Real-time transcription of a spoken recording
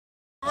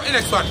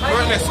Next one.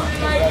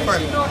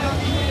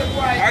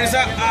 And it's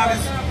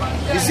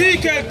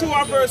Ezekiel 2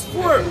 and verse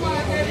 4.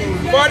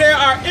 For they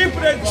are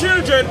impudent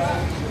children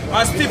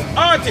and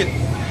stiff-hearted.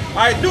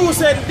 I do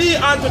send thee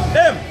unto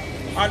them,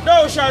 and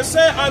thou shalt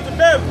say unto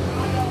them,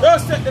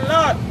 thus saith the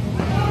Lord,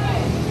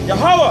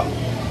 Yahweh,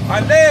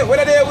 and they,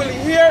 whether they will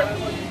hear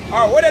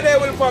or whether they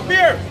will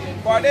forbear,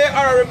 for they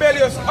are a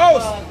rebellious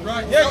house.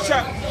 Right.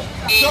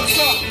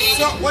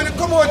 So when you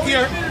come out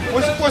here,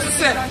 we're supposed to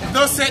say,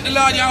 thus saith the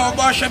Lord Yahweh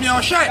Basham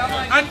Yahushai.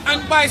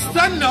 And by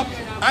standing up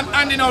and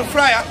handing out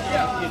flyer,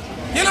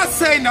 you're not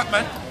saying that,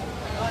 man.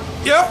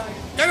 Yeah?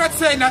 You're not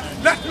saying that.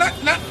 Not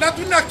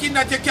knocking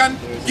that you can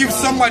give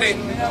somebody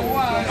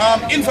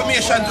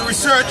information to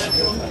research.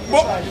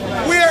 But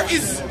where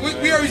is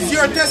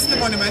your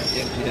testimony, man?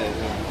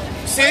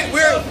 See,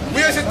 where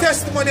is the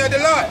testimony of the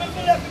Lord?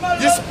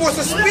 You're supposed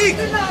to speak.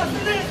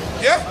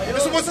 Yeah? You're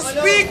supposed to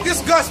speak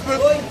this gospel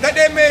that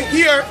they may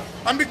hear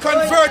and be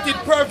converted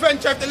per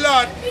venture of the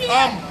Lord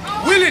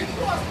willing.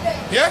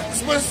 Yeah? You're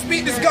supposed to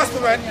speak this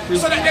gospel, man,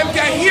 so that them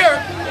can hear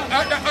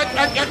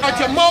at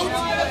your mouth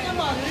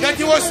that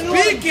you were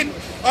speaking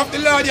of the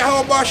Lord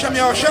Yahweh Basham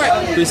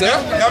Yahushai. Chris,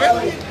 yeah?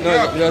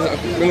 No,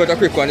 just bring out a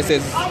quick one. It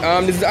says,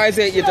 this is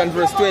Isaiah 8 and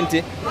verse 20.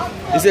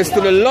 It says,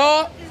 to the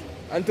law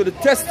and to the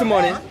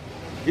testimony,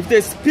 if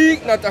they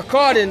speak not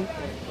according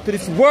to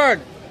this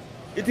word,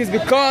 it is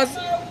because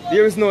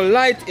there is no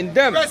light in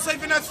them. Right, so if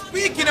you're not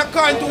speaking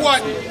according to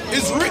what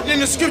is written in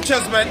the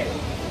scriptures, man,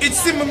 it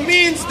simply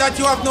means that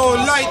you have no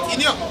light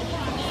in you.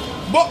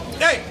 But,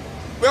 hey,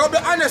 we'll be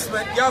honest,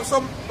 man. You have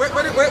some, when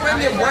they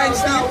blind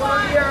Steve,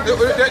 the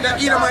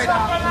Edomite,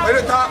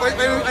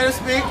 when you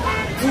speak,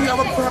 do you have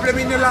a problem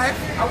in your life?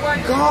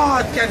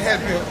 God can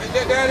help you.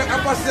 The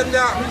apostle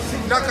there,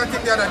 not going to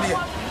take the other day.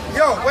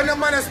 Yo, when the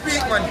man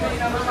speak, man,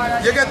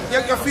 you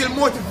feel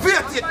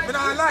motivated. I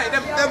don't lie.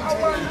 Them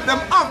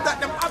have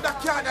that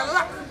card a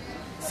lot.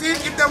 See, if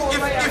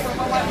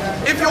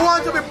you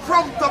want to be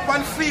pumped up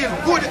and feel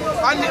good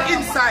on the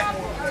inside,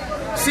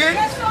 see,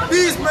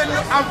 these men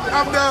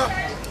have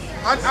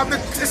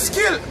the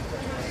skill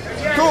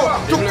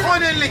to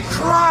cunningly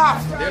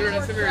craft. They learn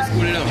at seminary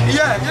school now.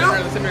 Yeah, you know,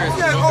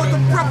 how to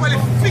properly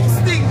fix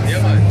things.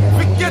 Yeah, man.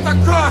 We get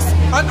across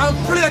and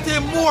play the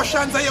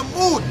emotions and your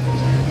mood.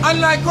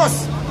 Unlike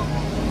us,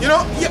 you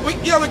know, we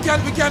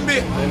can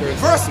be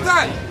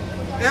versatile.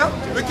 Yeah,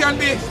 we can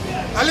be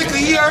a little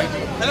here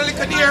and a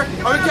little there,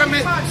 or we can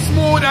be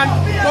smooth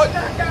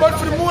but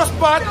for the most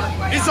part,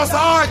 it's just a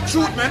hard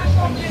truth, man.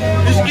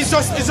 It's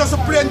just a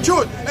plain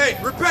truth. Hey,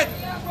 repent,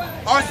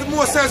 or the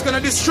Most High is gonna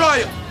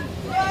destroy you.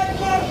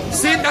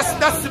 See,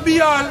 that's the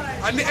be all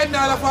and the end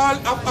all of all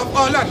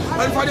that.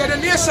 And for the other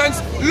nations,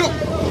 look,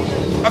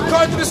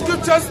 according to the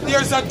scriptures,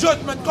 there's a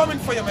judgment coming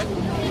for you, man.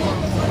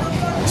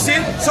 See,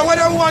 so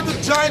whether we want to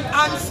join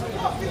hands,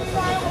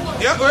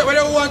 yeah,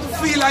 whether we want to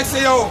feel like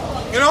say, yo,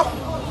 you know,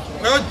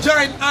 we'll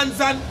join hands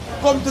and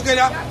come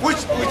together,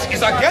 which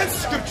is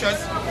against scriptures,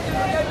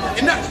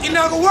 it's not going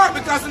to work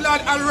because the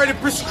Lord already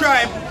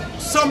prescribed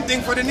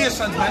something for the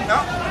nations, man.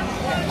 Huh?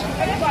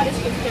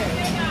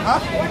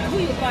 What do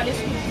you call the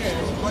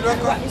scriptures? What do I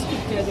call the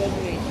scriptures?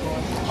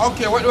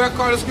 Okay, what do I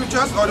call the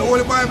scriptures? Or the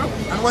Holy Bible?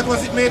 And what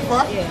was it made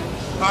for? Yeah.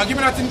 Give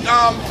me that in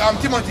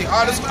Timothy,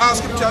 all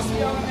scriptures.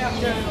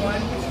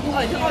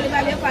 Oh, the Holy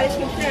Bible called the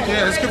scriptures?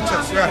 Yeah, the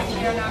scriptures, right.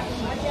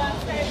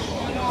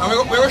 And we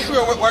will show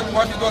you what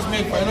it was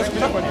made for. You know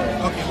scripture?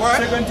 Okay, what?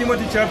 2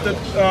 Timothy chapter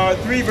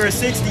 3 verse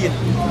 16.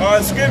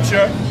 All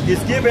scripture is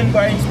given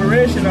by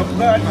inspiration of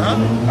God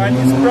and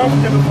is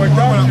profitable for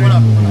doctrine.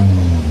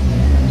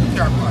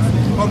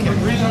 Okay,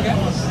 read it again.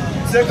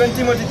 2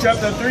 Timothy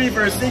chapter 3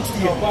 verse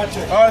 16.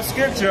 All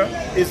scripture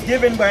is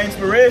given by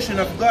inspiration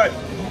of God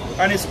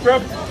and is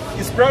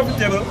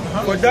profitable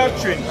for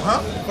doctrine,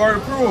 for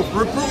reproof,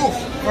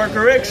 for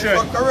correction,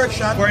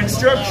 for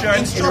instruction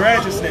in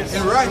righteousness.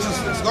 In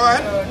righteousness, go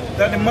ahead.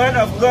 That the man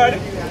of God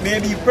may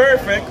be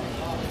perfect,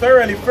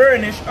 thoroughly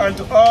furnished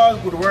unto all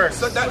good works.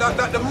 So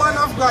that the man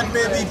of God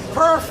may be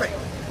perfect,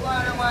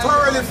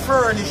 thoroughly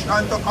furnished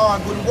unto all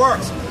good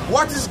works.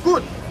 What is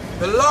good?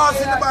 The laws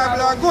in the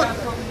Bible are good.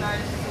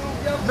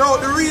 No,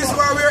 the reason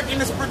why we're in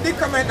this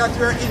predicament that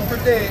we're in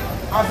today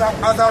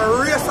as a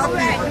race of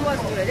people.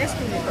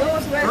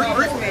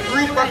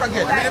 Read it back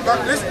again. Read it back.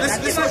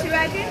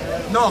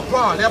 Listen. No,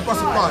 Paul, the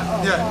Apostle Paul.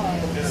 Yeah.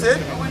 See?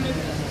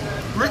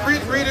 Read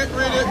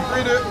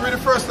the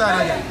first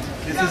line again.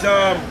 This is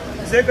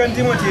 2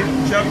 Timothy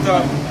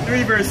chapter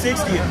 3 verse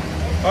 16.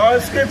 All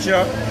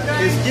scripture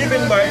is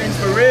given by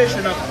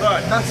inspiration of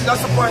God. That's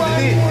the point you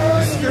need.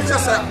 The scripture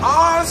says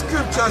all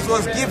scriptures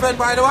was given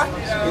by the what?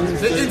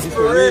 The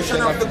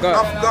inspiration of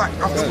God,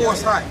 of the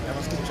Most High.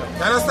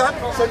 You understand?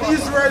 So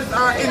these words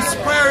are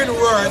inspiring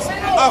words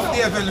of the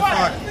Heavenly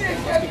Father. You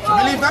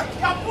believe that?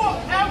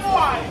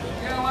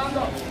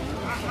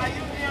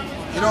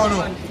 You don't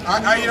know.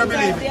 You don't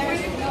believe it?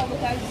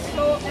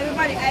 So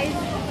everybody writes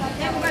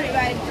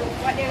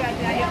what they write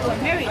in their own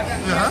merit.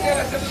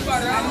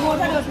 And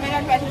most of those men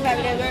that write in the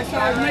Bible, they were so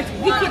much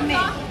wicked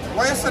men.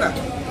 Why you say that?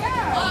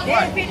 Yeah,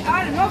 David,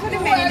 not for the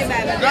men in the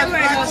Bible. They were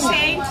no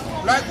saints.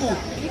 Like who?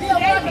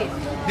 David.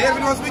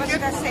 David was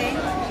wicked? Was a saint.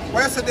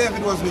 Why you say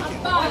David was wicked?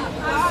 All of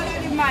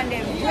the men,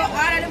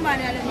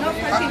 not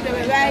for people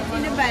who write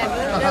in the Bible.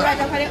 They write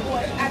for the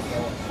old.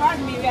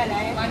 Pardon me, realize.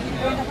 They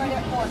write for the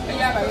old.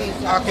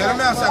 Okay, let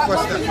me ask you a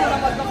question.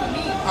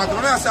 Okay,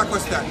 let me ask you a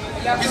question.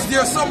 Is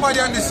there somebody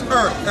on this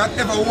earth that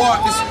ever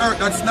walked this earth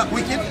that's not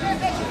wicked?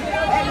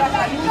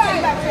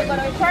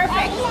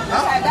 Perfect.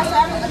 That's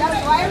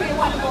why we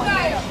want to go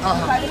there.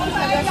 Because the people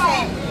are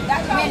saying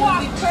that men will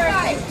be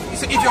perfect.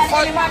 So if you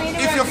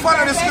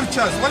follow the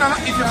scriptures,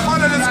 if you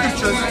follow the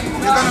scriptures,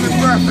 you're gonna be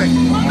perfect.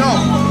 No.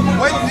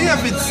 When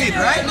David sinned,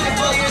 right?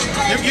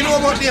 You know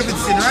about David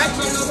sin, right?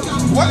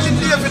 What did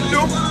David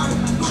do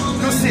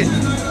to sin?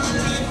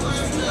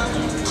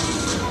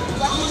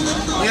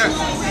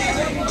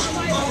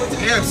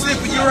 Yeah, sleep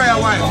with Uriah's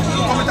wife.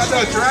 Commit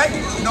adultery, right?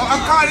 Now,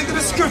 according to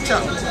the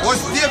scripture, was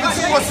David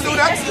supposed to do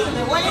that?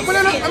 I'm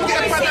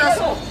getting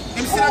pattern.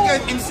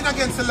 Him sin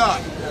against the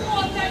Lord.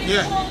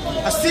 Yeah.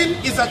 A sin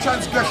is a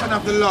transgression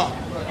of the law.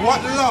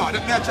 What law?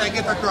 That me I try to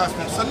get across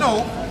this. So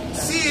now,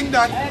 seeing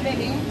that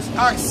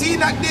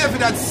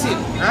David had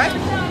sinned, right?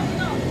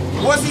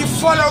 Was he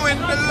following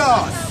the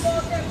laws,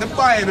 the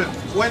Bible,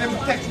 when he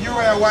take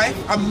Uriah's wife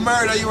and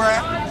murder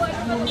Uriah?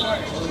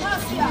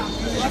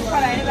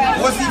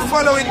 Was he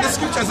following the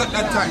scriptures at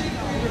that time?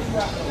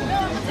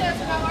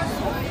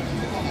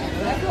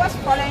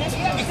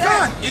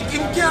 He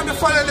can't be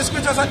following the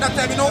scriptures at that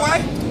time. You know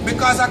why?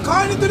 Because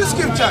according to the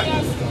scripture,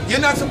 you're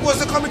not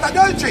supposed to commit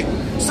adultery.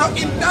 So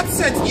in that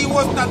sense, he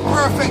was not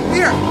perfect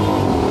there.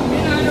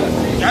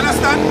 You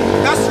understand?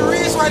 That's the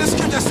reason why the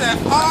scripture said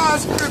all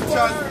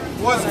scriptures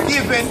was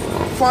given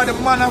for the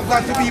man of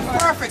God to be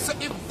perfect. So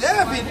if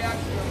David,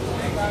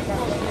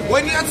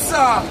 when he had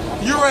saw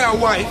Uriah's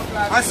wife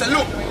and said,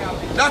 look,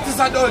 that is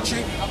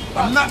adultery,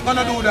 I'm not going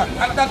to do that.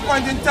 At that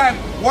point in time,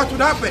 what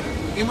would happen?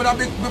 He would have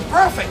been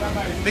perfect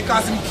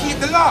because he keep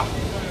the law.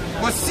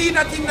 But seeing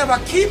that he never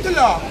keep the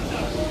law,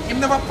 he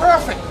never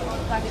perfect.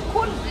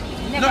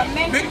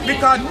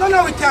 Because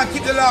we can't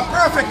keep the law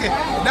perfectly.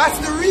 That's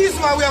the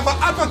reason why we have an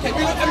advocate.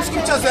 You know them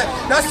scriptures say,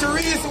 that's the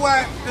reason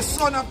why the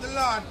Son of the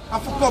Lord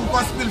have to come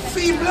and spill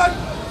free blood.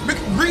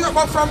 Bring up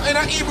from in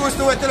Hebrews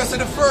the way tell us that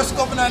the first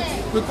covenant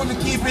we couldn't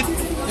keep it.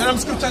 You know them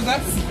scriptures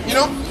that? You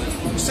know?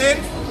 Saying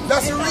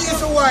that's the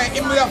reason why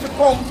he will have to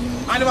come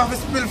and he have to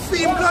spill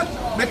free blood,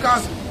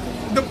 because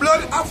the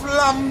blood of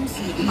lambs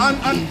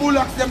and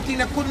bullocks, them things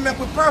they couldn't make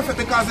it perfect,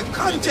 because the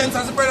conscience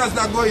as the brothers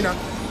that are going on.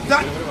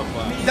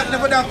 That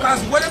never done,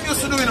 because what they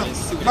used to do, you know,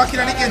 back in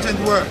the ancient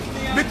world.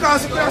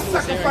 Because if they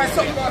sacrifice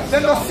something,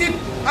 then they sit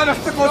and they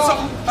stick out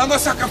something and they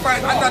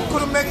sacrifice, and that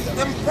couldn't make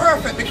them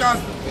perfect, because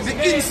the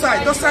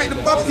inside, just like the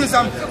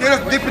baptism, you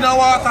just dip in the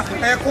water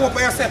and you come up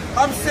and you say,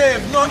 I'm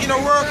saved. No, it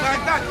don't work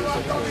like that.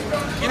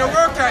 It don't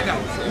work like that.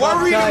 What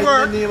really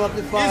works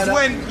is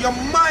when your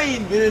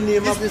mind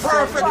is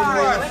perfect in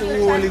God.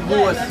 Holy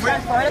Ghost.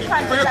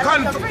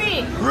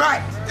 Right,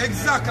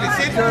 exactly.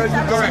 See?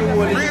 Correct.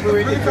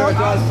 Bring it out.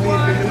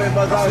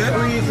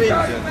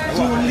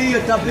 Too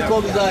late to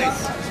become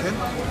nice.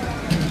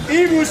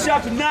 Hebrews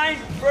chapter 9,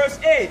 verse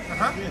 8.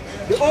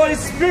 The Holy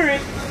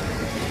Spirit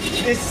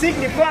is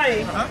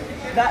signifying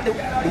that the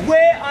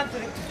way unto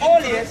the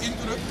holiest,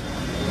 into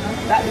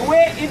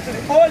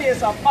the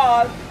holiest of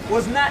all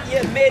was not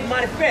yet made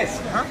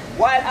manifest,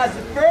 while as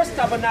the first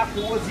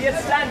tabernacle was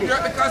yet standing.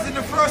 Yeah, because in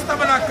the first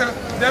tabernacle,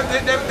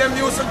 them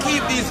used to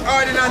keep these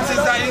ordinances,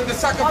 the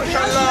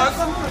sacrificial laws,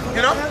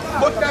 you know,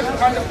 but that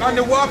on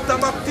the water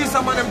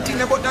baptism and them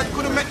things, but that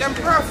couldn't make them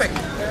perfect.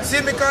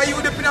 See, because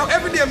you dip out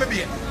every day,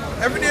 maybe.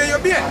 Every day you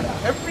bathe.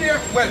 Every day,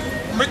 well,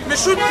 me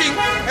should think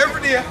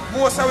every day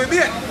most of we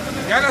bathe.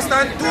 You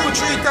understand?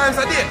 2-3 times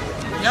a day.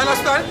 You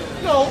understand?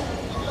 No,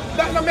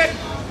 that don't make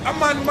a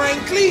man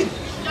mind clean.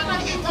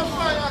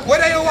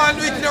 Whether you want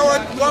to do it in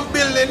one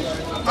building,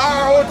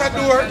 or out a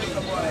door,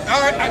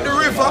 or at the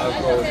river,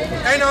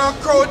 in a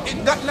crowd,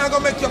 that's not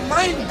going to make your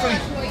mind clean.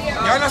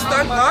 You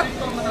understand that?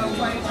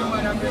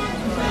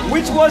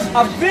 Which was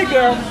a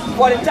figure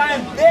for the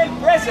time then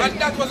present.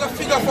 And that was a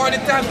figure for the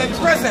time then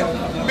present.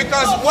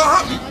 Because what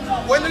happened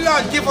when the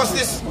Lord gave us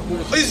this,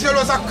 Israel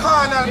was a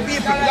carnal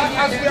people.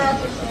 As we are,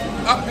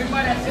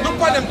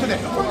 look at them today.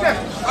 Look at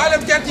them. All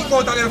them can take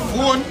out on their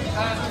phone,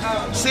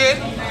 see,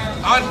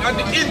 on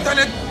the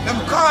internet, them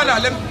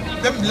carnal,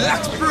 them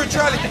lack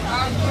spirituality.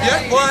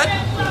 Yeah, go ahead.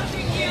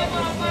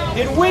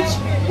 In which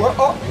were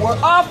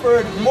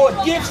offered more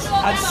gifts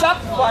and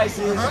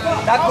sacrifices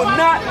that could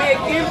not make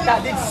him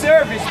that did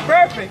service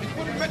perfect.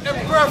 Couldn't make them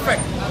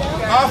perfect.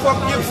 Offer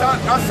gifts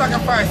and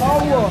sacrifices.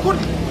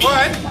 Couldn't. Go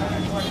ahead.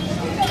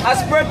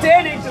 As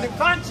pertaining to the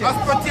conscience. As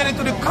pertaining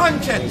to the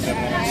conscience.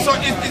 So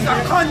it's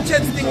a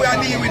conscience thing we are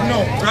dealing with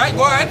now. Right?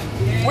 Go ahead.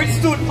 Which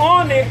stood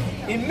only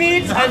in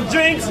meats and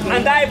drinks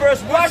and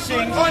diverse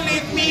washings.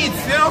 Only meats,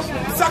 you know,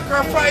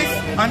 sacrifice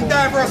and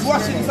diverse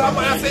washings.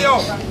 Somebody say, yo,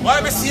 why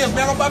am I saved?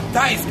 I'm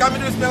baptized. Come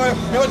in this,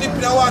 I'm dip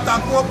in the water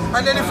and come up.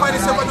 And then you find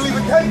yourself do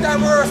even 10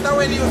 times worse than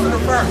when you used to the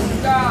first.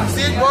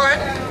 See it, boy?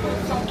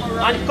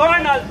 And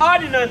carnal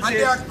ordinances. And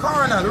they are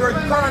carnal. The word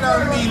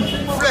carnal means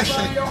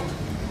fleshly.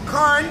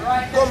 Carn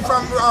come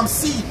from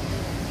seed.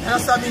 And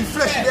that's what I mean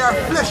fleshy. They are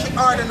fleshy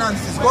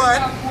ordinances. Go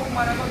ahead.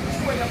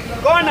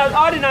 Carnal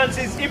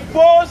ordinances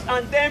imposed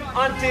on them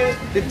until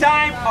the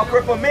time of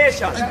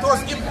Reformation. It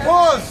was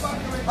imposed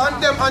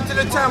on them until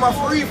the time of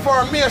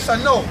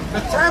Reformation. No, the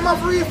time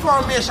of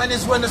Reformation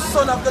is when the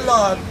Son of the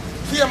Lord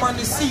came on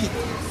the scene.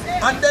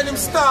 And then him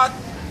start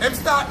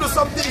do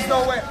some things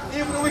now where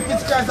even the wicked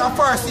scribes and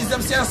Pharisees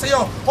them say,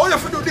 yo, how you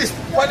have to do this?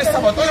 What is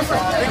Sabbath? How you have to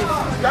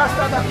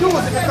start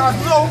accusing because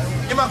now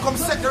he might come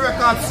set the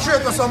record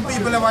straight to some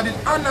people that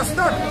didn't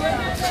understand.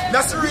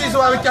 That's the reason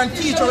why we can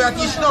teach what we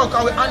teach now,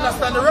 because we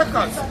understand the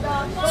records.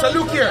 So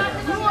look here,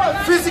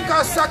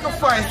 physical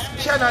sacrifice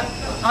cannot,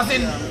 as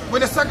in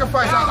when they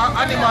sacrifice an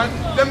animal,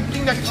 them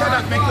things that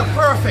cannot make you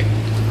perfect.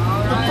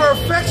 The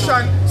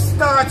perfection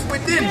starts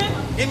within,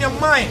 in your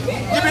mind.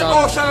 Give it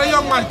all, shall a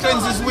young man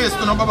cleanse his waist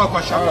to no Baba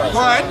Kwasha.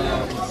 Go ahead.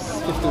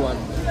 51.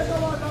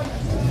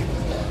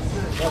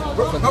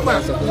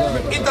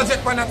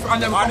 Interject on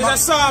them. This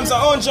is Psalms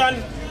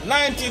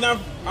 119 and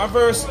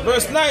verse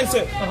 9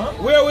 says,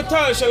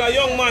 wherewithal shall a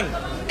young man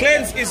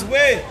cleanse his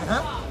way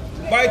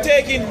by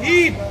taking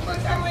heed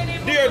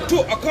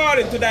thereto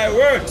according to thy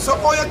word. So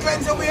how you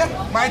cleanse your way?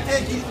 By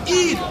taking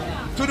heed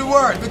to the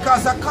word.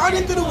 Because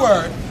according to the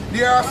word,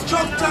 there are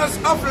structures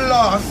of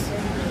laws,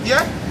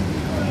 yeah,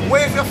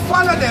 where if you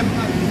follow them,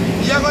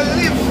 you're going to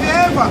live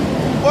forever.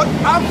 But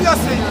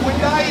obviously, we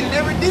die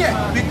every day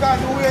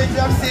because the wages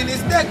of sin is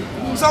dead.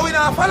 So we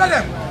don't follow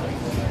them.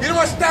 You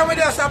know much time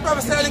when there's some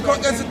prophesying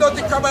against the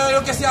dirty crab and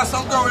you can see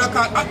some girl that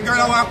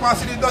walk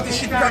past the dirty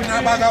shit crab in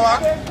a bag of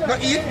walk, go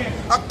eat.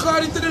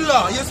 According to the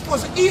law, you're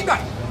supposed to eat that.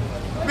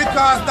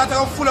 Because that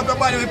will full up your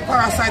body with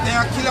parasites and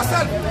you kill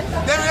yourself.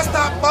 Then you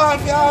start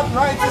bawling for your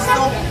arthritis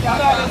now,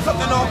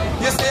 something now,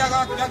 you say you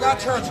got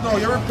church now,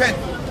 you repent.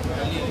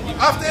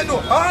 After you do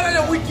all of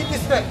the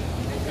wickedness then,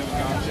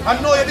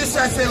 I know you this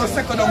say you'll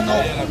second them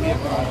now.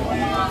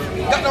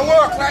 That don't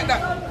work like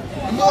that.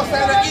 The Most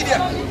High is an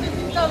idiot.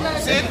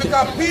 See it?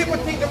 Because people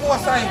think the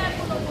Most High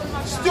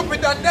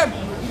stupid than them.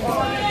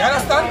 You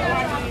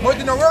understand? But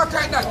it don't work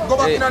like that. Go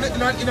back in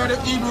the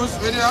Hebrews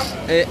where they are.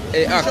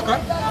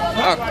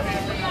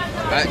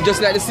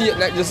 Just like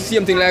the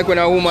same thing like when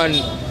a woman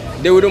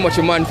they would do much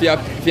a man for a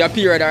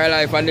period of her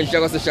life and then she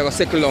goes to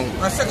settle down.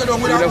 And settle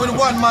down with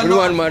one man. With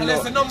one man.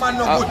 Unless no man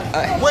no good.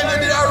 When you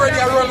did already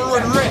I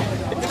run red.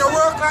 It don't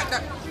work like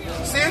that.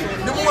 See?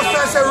 The Most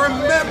High say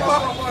remember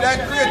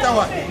that creator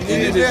one. In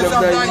the days of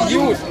thy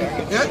youth.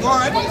 Yeah, go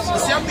ahead.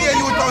 See I'm being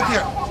youth out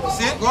here.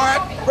 See? Go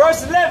ahead.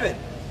 Verse 11.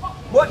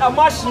 But a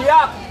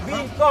Mashiach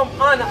being come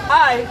on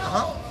high,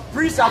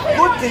 priest of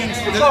good things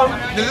to come.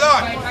 The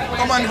Lord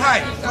come on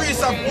high, priest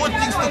of good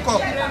things to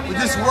come.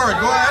 With this word,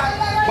 go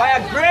ahead. By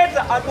a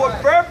greater and more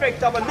perfect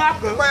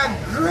tabernacle. By a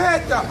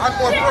greater and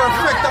more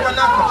perfect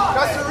tabernacle.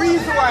 That's the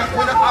reason why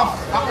we don't have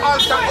an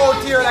altar out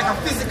here like a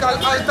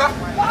physical altar,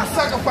 a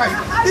sacrifice.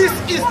 This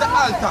is the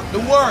altar,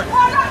 the word.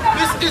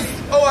 This is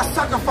our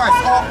sacrifice,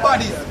 our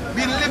bodies,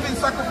 being living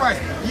sacrifice.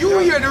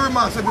 You hear the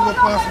remarks that people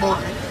pass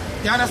about it.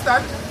 You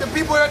understand? The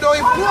people that don't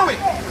employ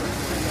it.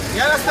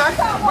 You understand?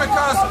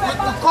 Because we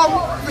come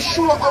to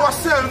show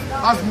ourselves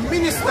as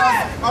ministers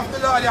of the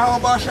Lord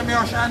Yahweh Shem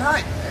Yahshua and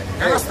High.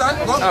 You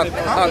understand? Go.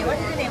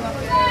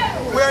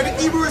 We are the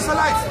Hebrew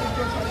Israelites.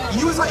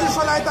 You are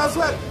Israelite as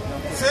well.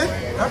 See?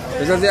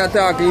 Because they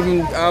attack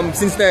even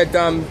since that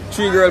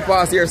 3 girls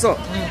passed here so.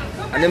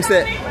 And them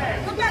say,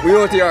 we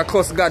out here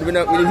curse God, we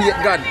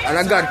hate God, and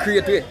a God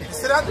create we.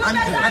 See that? And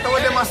that's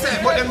what them are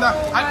saying. But them not.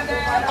 And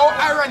how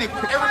ironic.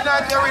 Every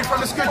night they read from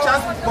the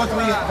scriptures, but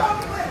we hate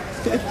God.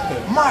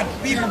 Mad,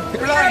 people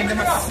blind,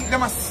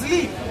 them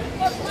asleep.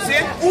 See?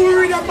 Who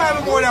read the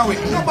Bible more than we?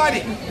 Nobody.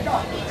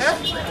 Eh?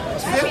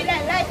 See?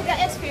 Life is an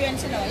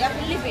experience, you know. You have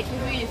to live it, you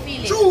really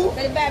feel it. True.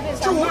 So the Bible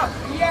is True.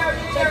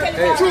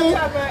 True.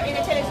 You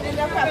tell it in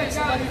the proverbs,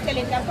 but you tell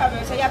it in the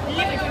proverbs. So you have to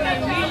live it, you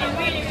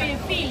really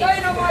feel it.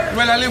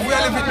 Well, we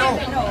live it now.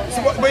 So,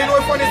 but you know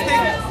the funniest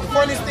thing?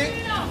 Funniest thing?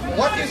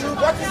 What is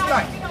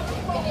life?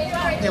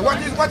 Yeah,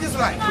 what is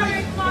life?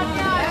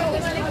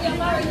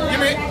 Give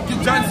me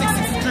John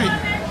 6:63.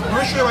 Let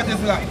me show you what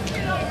is life.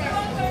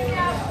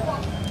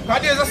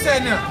 Because there's a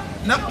saying here,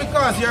 not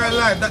because you're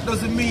alive, that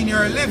doesn't mean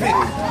you're living.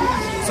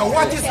 So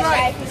what is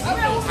life?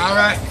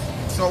 Alright.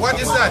 So what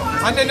is that?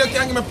 And then you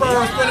can give me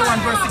Proverbs 21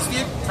 verse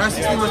 16 and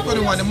 16 verse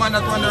 21. The man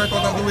that wandered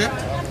out of the way.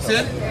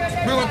 See?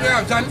 Bring up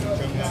here, John.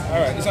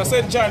 Alright, this I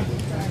said John 6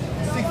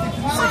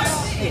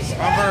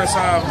 and verse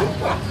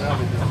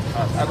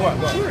go on.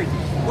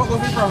 What was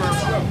the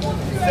Proverbs?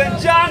 St.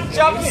 John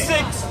chapter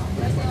 6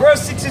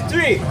 verse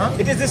 63.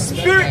 It is the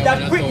spirit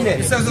that quickeneth.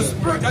 It says the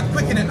spirit that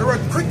quickeneth. The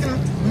word quicken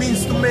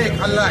means to make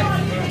alive.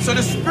 So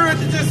the spirit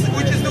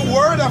which is the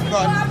word of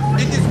God,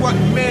 it is what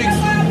makes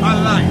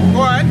alive.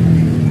 Go ahead.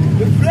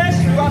 The flesh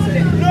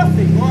profiteth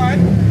nothing. Go ahead.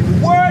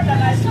 The word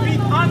that I speak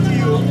unto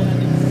you,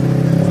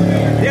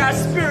 they are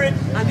spirit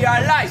and they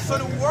are life. So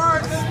the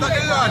words that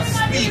the Lord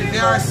speaks, they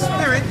are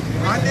spirit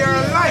and they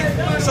are life.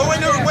 So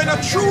when you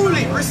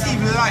truly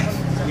receive life,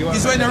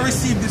 is when you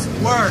receive this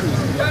word.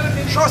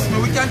 Trust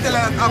me, we can tell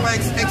that I have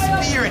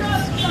experience.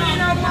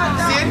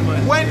 See,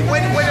 when you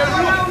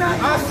look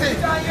and see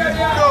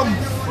dumb,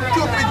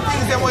 stupid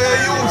things that you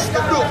used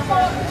to do,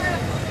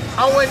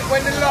 and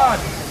when the Lord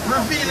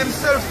reveal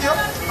himself to you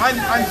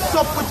and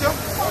sup with you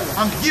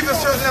and give you a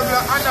certain level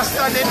of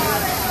understanding,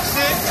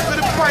 see, to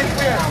the point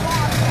where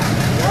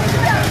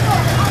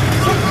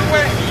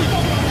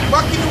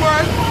back in the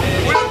world,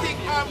 we don't think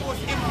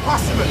almost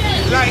impossible,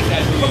 like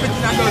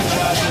committing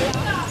adultery.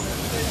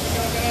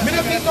 I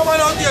don't think no one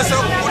out there so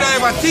would I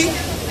ever think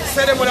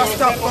say they would have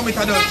stopped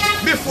committing adultery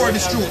before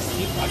this truth.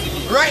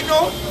 Right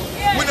now,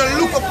 we don't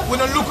look up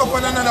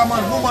on another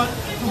man, woman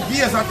who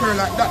gaze at her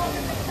like that.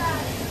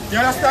 You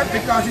understand?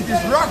 Because it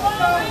is wrong.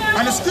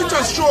 And the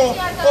scriptures show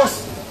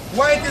us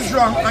why it is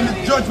wrong and the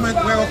judgment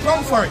where we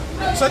come for it.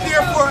 So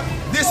therefore,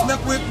 this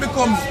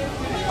becomes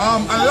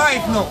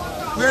alive now.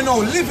 We are now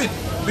living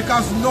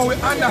because now we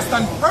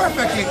understand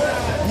perfectly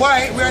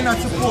why we are not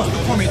supposed to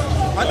commit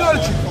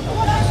adultery.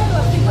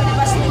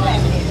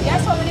 There are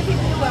so many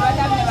people who have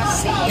never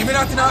seen. Even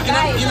that in 1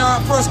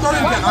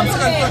 Corinthians, I'm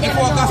saying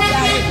 24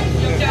 gospel.